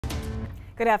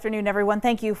Good afternoon, everyone.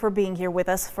 Thank you for being here with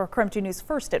us for KREM 2 News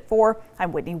First at 4.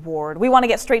 I'm Whitney Ward. We want to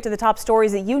get straight to the top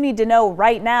stories that you need to know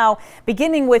right now,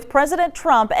 beginning with President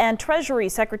Trump and Treasury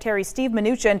Secretary Steve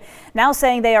Mnuchin now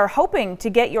saying they are hoping to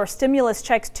get your stimulus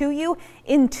checks to you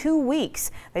in 2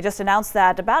 weeks. They just announced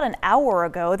that about an hour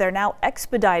ago. They're now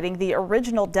expediting the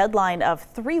original deadline of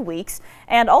 3 weeks,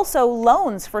 and also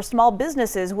loans for small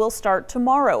businesses will start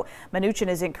tomorrow. Mnuchin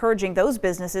is encouraging those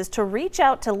businesses to reach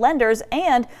out to lenders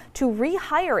and to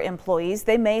rehire employees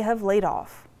they may have laid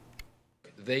off.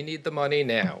 They need the money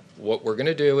now. What we're going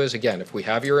to do is, again, if we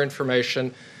have your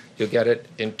information, you'll get it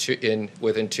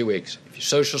within 2 weeks. If you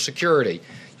Social Security,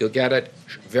 you'll get it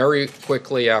very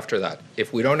quickly after that.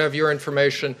 If we don't have your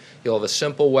information, you'll have a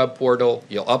simple web portal.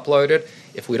 You'll upload it.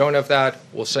 If we don't have that,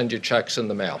 we'll send you checks in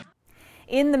the mail.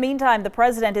 In the meantime, the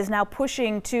president is now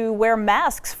pushing to wear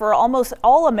masks for almost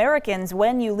all Americans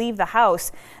when you leave the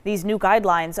house. These new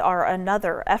guidelines are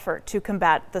another effort to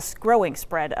combat the growing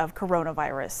spread of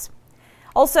coronavirus.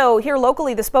 Also, here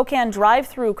locally, the Spokane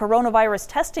drive-through coronavirus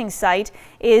testing site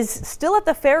is still at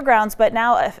the fairgrounds, but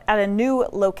now at a new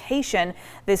location.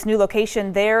 This new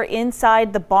location there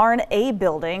inside the Barn A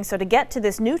building. So to get to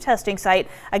this new testing site,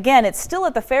 again, it's still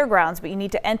at the fairgrounds, but you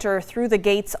need to enter through the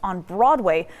gates on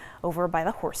Broadway over by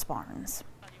the horse barns.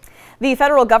 The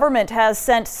federal government has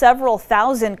sent several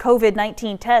thousand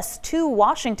COVID-19 tests to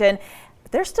Washington.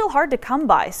 They're still hard to come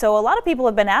by, so a lot of people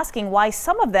have been asking why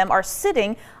some of them are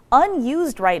sitting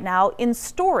unused right now in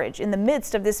storage in the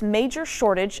midst of this major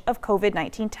shortage of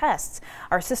COVID-19 tests.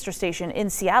 Our sister station in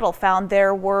Seattle found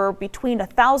there were between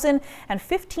 1,000 and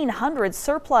 1,500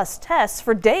 surplus tests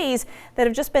for days that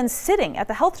have just been sitting at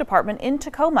the health department in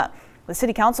Tacoma. The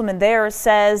city councilman there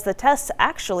says the tests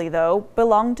actually, though,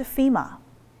 belong to FEMA.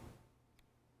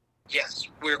 Yes,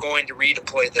 we're going to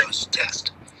redeploy those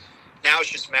tests. Now it's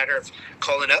just a matter of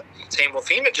calling up and saying, well,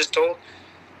 FEMA just told,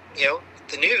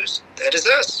 the news, that is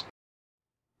us.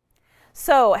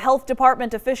 So health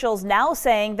department officials now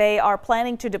saying they are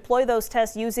planning to deploy those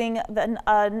tests using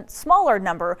a smaller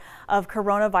number of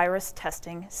coronavirus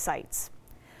testing sites.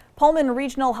 Pullman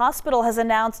Regional Hospital has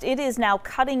announced it is now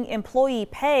cutting employee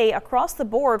pay across the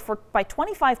board by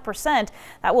 25%.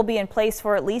 That will be in place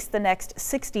for at least the next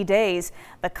 60 days.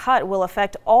 The cut will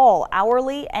affect all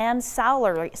hourly and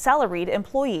salaried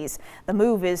employees. The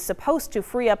move is supposed to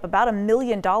free up about $1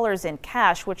 million in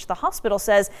cash, which the hospital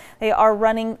says they are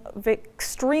running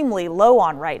extremely low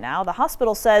on right now. The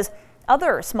hospital says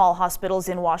other small hospitals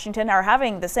in Washington are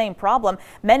having the same problem.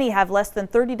 Many have less than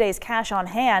 30 days cash on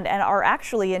hand and are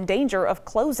actually in danger of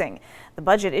closing. The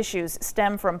budget issues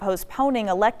stem from postponing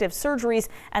elective surgeries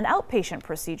and outpatient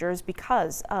procedures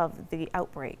because of the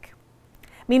outbreak.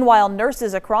 Meanwhile,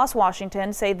 nurses across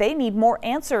Washington say they need more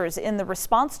answers in the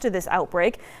response to this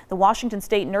outbreak. The Washington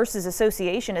State Nurses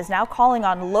Association is now calling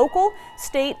on local,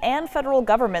 state, and federal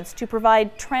governments to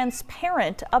provide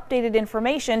transparent, updated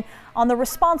information on the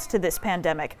response to this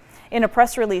pandemic. In a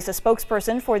press release, a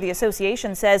spokesperson for the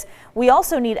association says, "We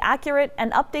also need accurate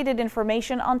and updated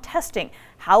information on testing,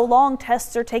 how long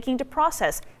tests are taking to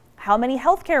process, how many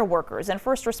healthcare workers and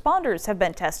first responders have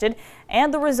been tested,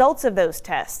 and the results of those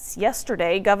tests."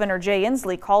 Yesterday, Governor Jay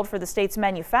Inslee called for the state's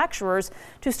manufacturers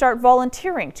to start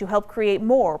volunteering to help create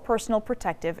more personal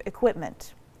protective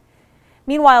equipment.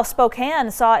 Meanwhile,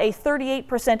 Spokane saw a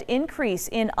 38% increase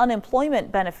in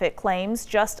unemployment benefit claims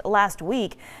just last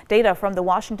week. Data from the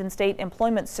Washington State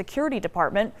Employment Security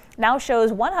Department now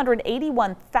shows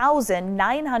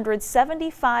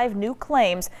 181,975 new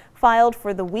claims filed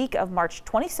for the week of March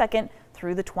 22nd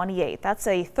through the 28th. That's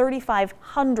a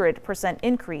 3,500%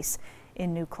 increase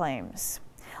in new claims.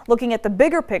 Looking at the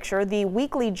bigger picture, the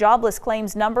weekly jobless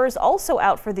claims numbers also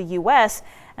out for the U.S.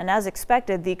 And as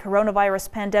expected, the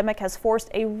coronavirus pandemic has forced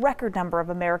a record number of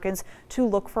Americans to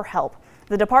look for help.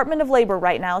 The Department of Labor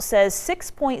right now says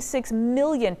 6.6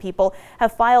 million people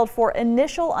have filed for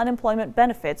initial unemployment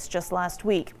benefits just last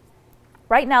week.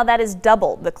 Right now, that is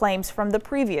double the claims from the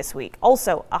previous week,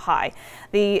 also a high.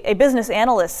 A business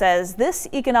analyst says this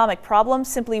economic problem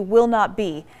simply will not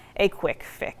be a quick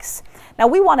fix. Now,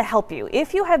 we want to help you.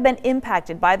 If you have been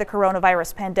impacted by the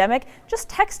coronavirus pandemic, just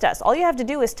text us. All you have to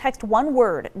do is text one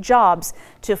word, jobs,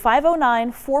 to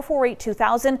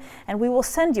 509-448-2000, and we will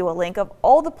send you a link of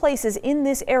all the places in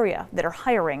this area that are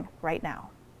hiring right now.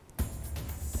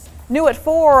 New at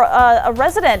 4, a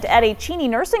resident at a Cheney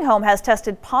nursing home has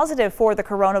tested positive for the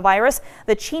coronavirus.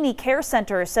 The Cheney Care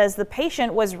Center says the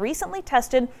patient was recently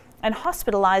tested and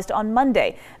hospitalized on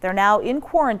Monday. They're now in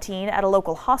quarantine at a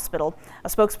local hospital. A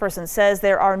spokesperson says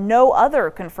there are no other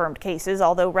confirmed cases,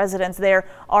 although residents there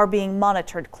are being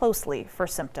monitored closely for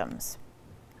symptoms.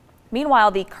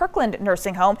 Meanwhile, the Kirkland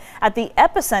nursing home at the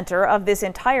epicenter of this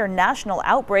entire national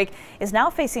outbreak is now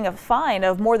facing a fine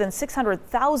of more than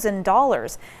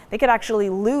 $600,000. They could actually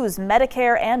lose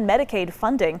Medicare and Medicaid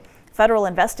funding. Federal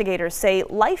investigators say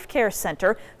Life Care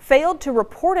Center failed to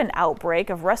report an outbreak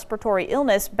of respiratory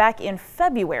illness back in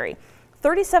February.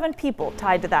 37 people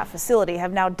tied to that facility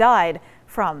have now died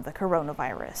from the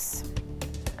coronavirus.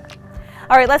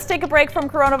 All right, let's take a break from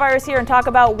coronavirus here and talk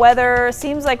about weather.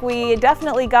 Seems like we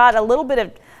definitely got a little bit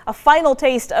of a final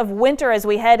taste of winter as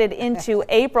we headed into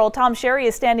April. Tom Sherry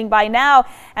is standing by now.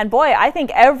 And boy, I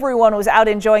think everyone was out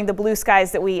enjoying the blue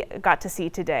skies that we got to see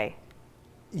today.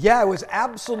 Yeah, it was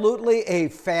absolutely a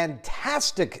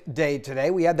fantastic day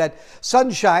today. We had that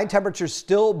sunshine, temperatures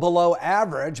still below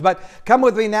average. But come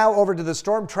with me now over to the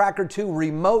Storm Tracker 2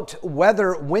 remote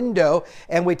weather window,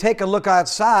 and we take a look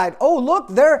outside. Oh, look,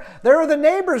 there are the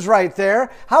neighbors right there.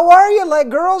 How are you,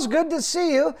 girls? Good to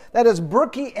see you. That is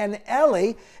Brookie and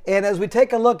Ellie. And as we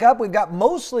take a look up, we've got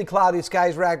mostly cloudy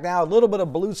skies right now, a little bit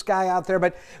of blue sky out there,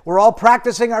 but we're all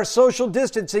practicing our social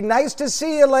distancing. Nice to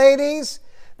see you, ladies.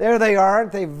 There they are,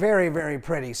 aren't they? Very, very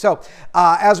pretty. So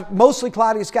as mostly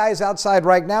cloudy skies outside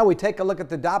right now, we take a look at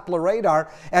the Doppler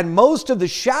radar, and most of the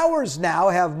showers now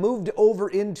have moved over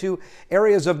into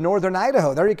areas of northern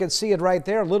Idaho. There you can see it right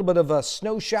there, a little bit of a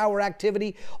snow shower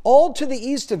activity all to the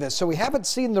east of us. So we haven't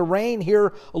seen the rain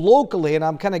here locally, and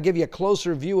I'm kind of give you a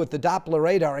closer view with the Doppler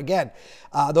radar. Again,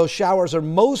 those showers are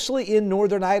mostly in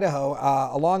northern Idaho,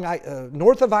 along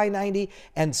north of I-90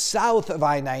 and south of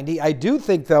I-90. I do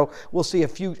think, though, we'll see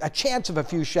a chance of a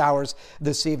few showers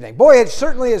this evening. Boy, it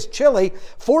certainly is chilly.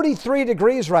 43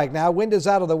 degrees right now. Wind is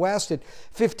out of the west at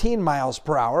 15 miles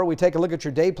per hour. We take a look at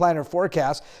your day planner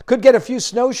forecast. Could get a few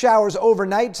snow showers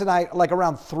overnight tonight, like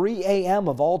around 3 a.m.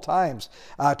 of all times.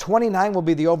 29 will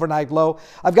be the overnight low.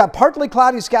 I've got partly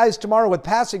cloudy skies tomorrow with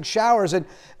passing showers. And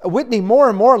Whitney, more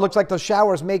and more, it looks like those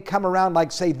showers may come around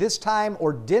like, say, this time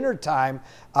or dinner time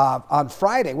on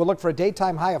Friday. We'll look for a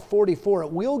daytime high of 44.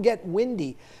 It will get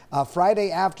windy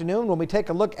Friday afternoon. When we take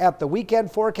a look at the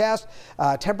weekend forecast,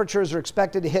 temperatures are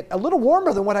expected to hit a little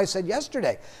warmer than what I said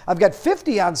yesterday. I've got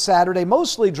 50 on Saturday,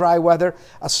 mostly dry weather,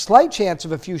 a slight chance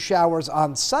of a few showers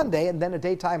on Sunday, and then a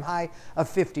daytime high of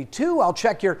 52. I'll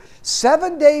check your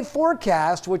 7-day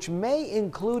forecast, which may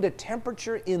include a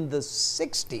temperature in the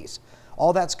 60s.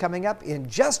 All that's coming up in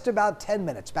just about 10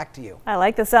 minutes. Back to you. I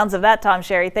like the sounds of that, Tom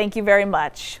Sherry. Thank you very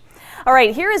much. All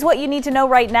right, here is what you need to know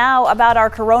right now about our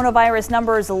coronavirus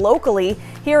numbers locally.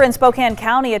 Here in Spokane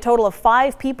County, a total of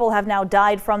 5 people have now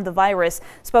died from the virus.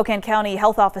 Spokane County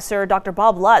Health Officer Dr.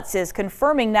 Bob Lutz is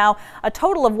confirming now a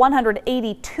total of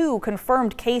 182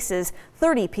 confirmed cases,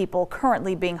 30 people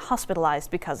currently being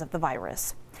hospitalized because of the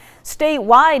virus.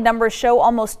 Statewide, numbers show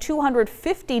almost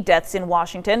 250 deaths in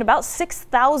Washington, about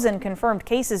 6,000 confirmed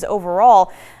cases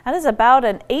overall. That is about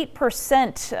an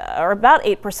 8%, or about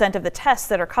 8% of the tests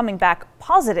that are coming back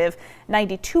positive.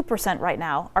 92% right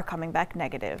now are coming back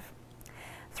negative.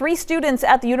 3 students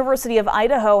at the University of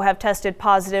Idaho have tested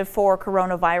positive for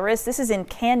coronavirus. This is in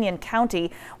Canyon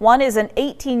County. One is an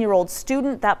 18-year-old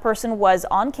student. That person was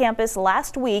on campus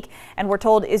last week and we're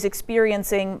told is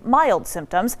experiencing mild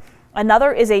symptoms.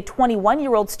 Another is a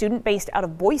 21-year-old student based out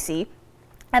of Boise.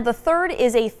 And the third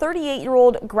is a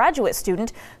 38-year-old graduate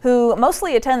student who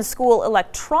mostly attends school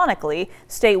electronically.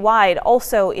 Statewide,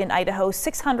 also in Idaho,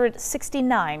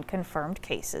 669 confirmed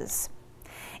cases.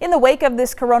 In the wake of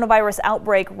this coronavirus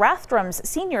outbreak, Rathdrum's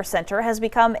Senior Center has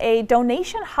become a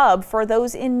donation hub for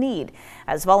those in need.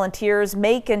 As volunteers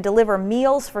make and deliver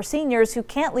meals for seniors who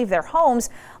can't leave their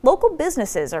homes, local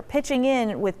businesses are pitching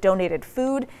in with donated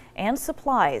food and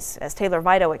supplies. As Taylor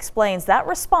Vito explains, that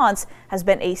response has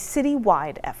been a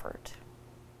citywide effort.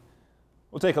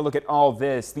 We'll take a look at all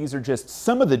this. These are just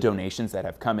some of the donations that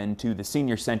have come into the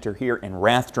Senior Center here in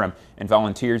Rathdrum. And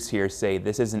volunteers here say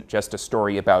this isn't just a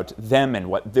story about them and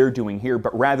what they're doing here,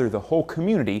 but rather the whole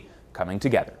community coming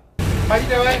together. How you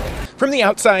doing? From the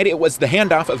outside, it was the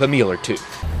handoff of a meal or two.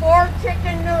 4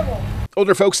 chicken noodles.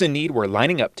 Older folks in need were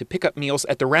lining up to pick up meals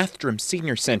at the Rathdrum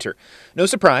Senior Center. No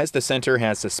surprise, the center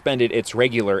has suspended its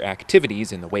regular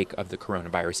activities in the wake of the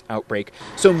coronavirus outbreak,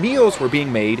 so meals were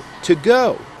being made to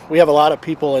go. We have a lot of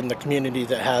people in the community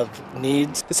that have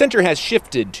needs. The center has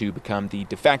shifted to become the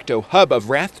de facto hub of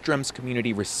Rathdrum's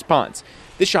community response.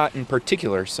 This shot in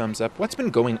particular sums up what's been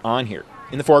going on here.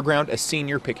 In the foreground, a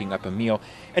senior picking up a meal,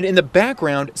 and in the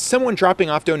background, someone dropping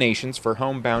off donations for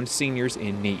homebound seniors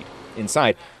in need.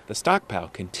 Inside, the stockpile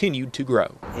continued to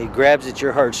grow. It grabs at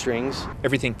your heartstrings.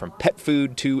 Everything from pet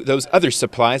food to those other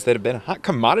supplies that have been a hot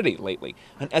commodity lately.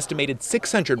 An estimated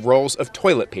 600 rolls of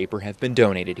toilet paper have been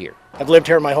donated here. I've lived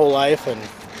here my whole life, and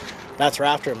that's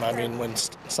Rathdrum. I mean, when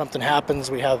something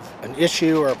happens, we have an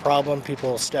issue or a problem,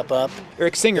 people step up.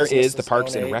 Eric Singer is the Businesses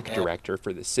Parks and donate, Rec Director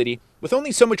for the city. With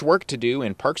only so much work to do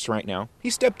in parks right now,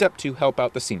 he stepped up to help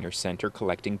out the senior center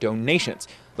collecting donations.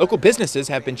 Local businesses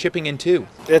have been chipping in too.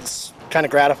 It's kind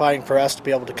of gratifying for us to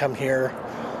be able to come here,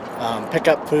 pick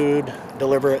up food,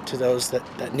 deliver it to those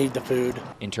that need the food.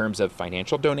 In terms of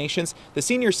financial donations, the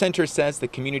senior center says the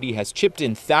community has chipped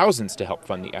in thousands to help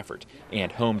fund the effort,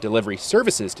 and home delivery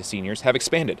services to seniors have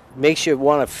expanded. Makes you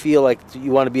want to feel like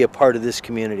you want to be a part of this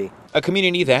community. A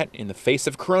community that, in the face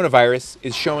of coronavirus,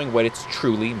 is showing what it's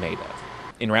truly made of.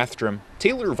 In Rathdrum,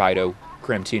 Taylor Vito,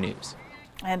 KREM 2 News.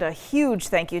 And a huge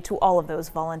thank you to all of those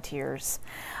volunteers.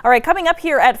 All right, coming up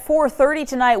here at 4:30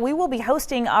 tonight, we will be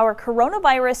hosting our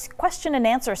coronavirus question and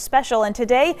answer special. And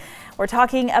today we're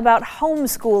talking about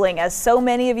homeschooling, as so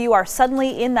many of you are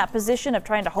suddenly in that position of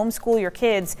trying to homeschool your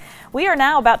kids. We are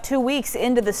now about 2 weeks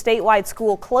into the statewide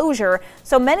school closure,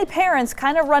 so many parents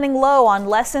kind of running low on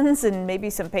lessons and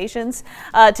maybe some patience.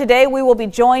 Today we will be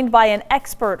joined by an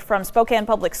expert from Spokane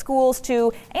Public Schools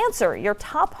to answer your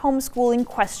top homeschooling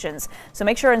questions. So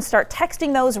make sure and start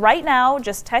texting those right now.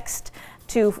 Just text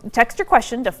your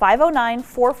question to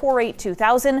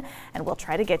 509-448-2000 and we'll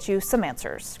try to get you some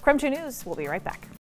answers. KREM 2 News, we'll be right back.